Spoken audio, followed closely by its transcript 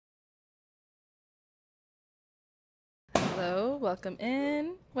Hello, welcome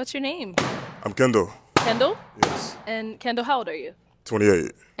in. What's your name? I'm Kendall. Kendall? Yes. And Kendall, how old are you?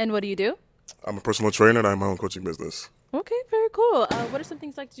 28. And what do you do? I'm a personal trainer and I have my own coaching business. Okay, very cool. What are some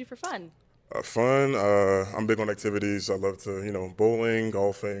things you like to do for fun? Fun. I'm big on activities. I love to, bowling,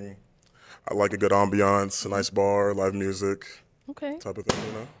 golfing. I like a good ambiance, a nice bar, live music, Okay, type of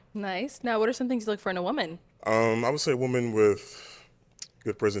thing, nice. Now, what are some things you look for in a woman? I would say a woman with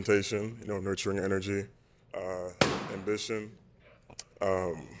good presentation, nurturing energy, ambition,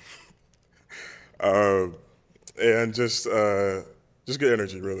 um, uh, and just good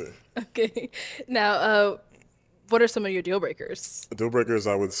energy, really. Okay. Now, what are some of your deal breakers? Deal breakers,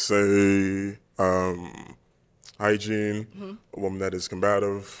 I would say hygiene, a woman that is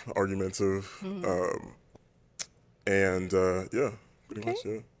combative, argumentative, and yeah, pretty much,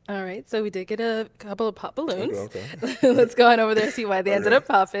 yeah. All right, so we did get a couple of pop balloons. Okay. Let's go on over there and see why they ended up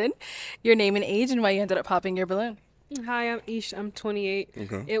popping. Your name and age and why you ended up popping your balloon. Hi, I'm Ish. I'm 28.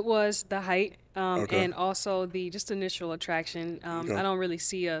 Okay. It was the height Okay. and also the just initial attraction. Okay. I don't really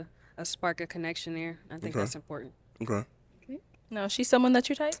see a spark of connection there. I think that's important. Okay. Now, is she someone that's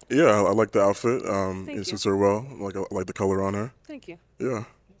your type? Yeah, I like the outfit. Thank It you. suits her well. I like the color on her. Thank you. Yeah.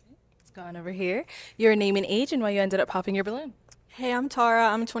 Let's go on over here. Your name and age and why you ended up popping your balloon. Hey, I'm Tara.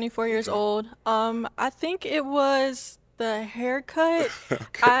 I'm 24 years old. I think it was the haircut.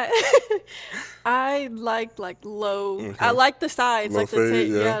 I liked low. Okay. I like the sides, Low like the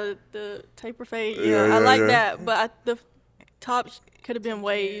fade, yeah. the taper fade. Yeah, Yeah, I like yeah. that. But the top could have been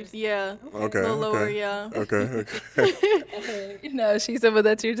waves. Yeah, Okay. a little lower. Okay. Yeah. Okay. Okay. No, she's someone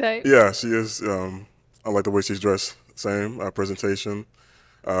that's your type. Yeah, she is. I like the way she's dressed. Same presentation.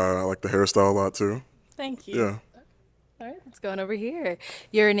 I like the hairstyle a lot too. Thank you. Yeah. All right, let's go on over here.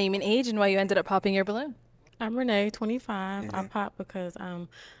 Your name and age and why you ended up popping your balloon. I'm Renee, 25. I pop because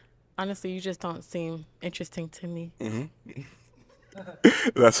honestly, you just don't seem interesting to me.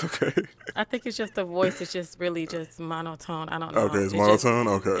 That's okay. I think it's just the voice is just really just monotone. I don't know. Okay, it's just- monotone?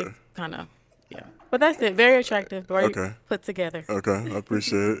 Okay. It's kind of, yeah. But that's it. Very attractive. Very Okay. put together. Okay. I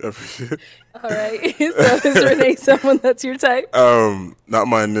appreciate it. All right, so is Renee someone that's your type? Not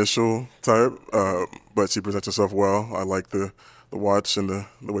my initial type, but she presents herself well. I like the watch and the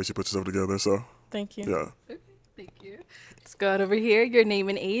way she puts herself together. So Thank you. yeah. Thank you. Let's go on over here. Your name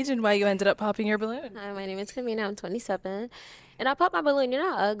and age and why you ended up popping your balloon. Hi, my name is Kamina. I'm 27. And I popped my balloon. You're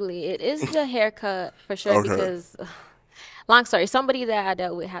not ugly. It is the haircut for sure Okay. because, long story, somebody that I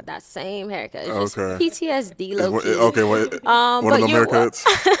dealt with had that same haircut. It's just Okay. PTSD, low key. Okay. One but of them you're haircuts.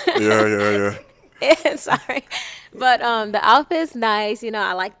 Yeah. Sorry. But the outfit's nice.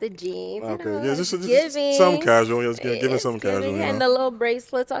 I like the jeans. Okay. Yeah, just giving. some casual. Yeah, just giving some It's giving, casual. And the little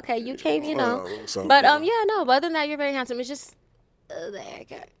bracelets. Okay, you came, something, But yeah. no, but other than that, you're very handsome. It's just the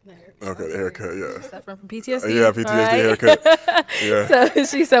haircut. Okay, the haircut. Yeah. Suffering from PTSD. Yeah, PTSD right? haircut. Yeah. So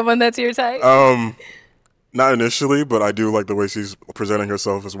is she someone that's your type? Not initially, but I do like the way she's presenting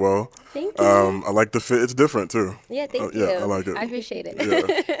herself as well. Thank you. I like the fit. It's different too. Yeah, thank you. Yeah, I like it. I appreciate it.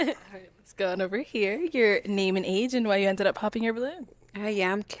 Yeah. Let's go on over here. Your name and age and why you ended up popping your balloon.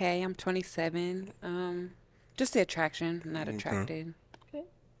 Yeah, I'm Kay. I'm 27. Just the attraction. I'm not attracted. All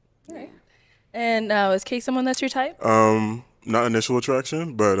right. And now is Kay someone that's your type? Not initial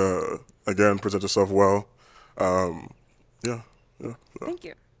attraction, but again, present herself well. Yeah. Thank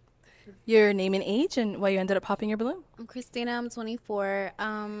you. Your name and age and why you ended up popping your balloon. I'm Christina. I'm 24.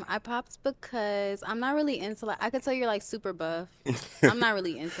 I popped because I'm not really into I could tell you're super buff. I'm not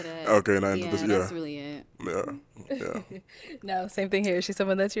really into that. Okay, not into this. Yeah. That's really it. Yeah. No, same thing here. Is she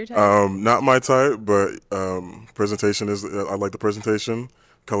someone that's your type? Not my type, but presentation is. I like the presentation.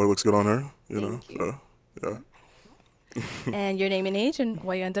 Color looks good on her. Thank you. So, yeah. And your name and age and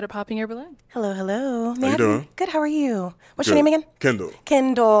why you ended up popping your balloon. Hello. How you doing? Good. How are you? What's Good. your name again? Kendall.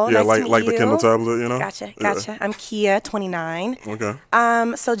 Kendall. Yeah, nice to meet like the you. Kindle tablet. Gotcha. Yeah. I'm Kia, 29. Okay.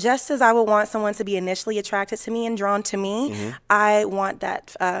 So just as I would want someone to be initially attracted to me and drawn to me, I want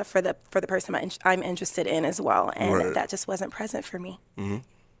that for the person I'm interested in as well, and Right. that just wasn't present for me.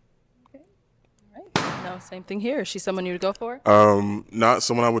 No, same thing here. Is she someone you would go for? Not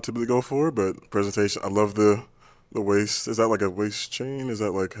someone I would typically go for, but presentation. I love the waist. Is that like a waist chain? Is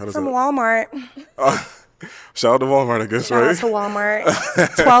that like how does From that? Walmart. Shout out to Walmart, I guess, Shout right? out to Walmart.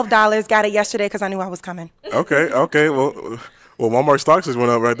 $12. Got it yesterday because I knew I was coming. Okay. Well, Walmart stocks just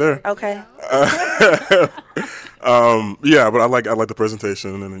went up right there. Okay. Yeah, but I like the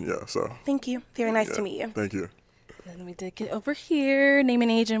presentation, and yeah, so. Thank you. Very nice to meet you. Thank you. Then we did get over here. Name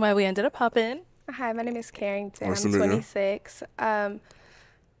and age and why we ended up popping. Hi, my name is Carrington. Nice I'm to meet you. 26.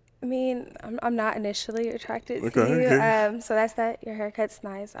 I mean, I'm not initially attracted to Okay, you. okay. So that's that. Your haircut's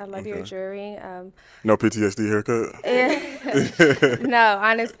nice. I love your jewelry. No PTSD haircut? No,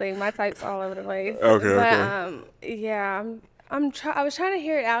 honestly, my type's all over the place. Okay, but, yeah, I was trying to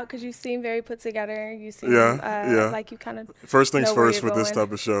hear it out because you seem very put together. You seem like you kind of First things know where first you're with this going.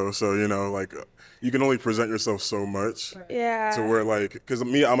 type of show. So, you know, like you can only present yourself so much. Yeah. To where like, because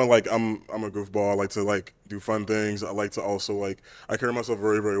me, I'm a goofball. I like to like do fun things. I like to also like, I carry myself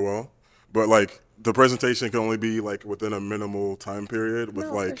very, very well. But like the presentation can only be like within a minimal time period with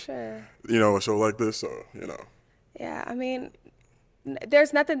For sure. you know, a show like this. So, you know. Yeah, I mean,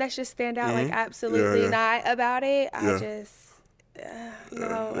 there's nothing that should stand out like absolutely not about it. I just,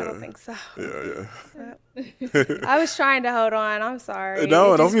 no, I don't think so. I was trying to hold on. I'm sorry.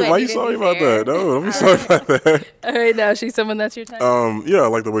 No, don't be. Why you sorry about that? No, don't be sorry about that. All right, now she's someone that's your type. Yeah, I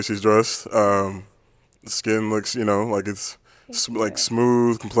like the way she's dressed. The skin looks, you know, like it's like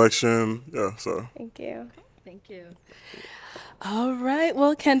smooth complexion. Yeah, so. Thank you. Thank you. All right.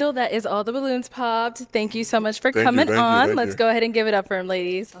 Well, Kendall, that is all the balloons popped. Thank you so much for coming on. Thank Let's you. go ahead and give it up for him,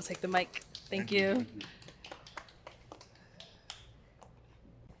 ladies. I'll take the mic. Thank you.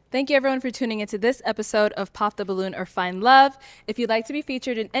 Thank you, everyone, for tuning into this episode of Pop the Balloon or Find Love. If you'd like to be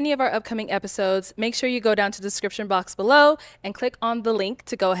featured in any of our upcoming episodes, make sure you go down to the description box below and click on the link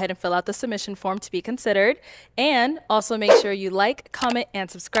to go ahead and fill out the submission form to be considered. And also make sure you like, comment, and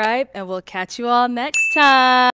subscribe, and we'll catch you all next time.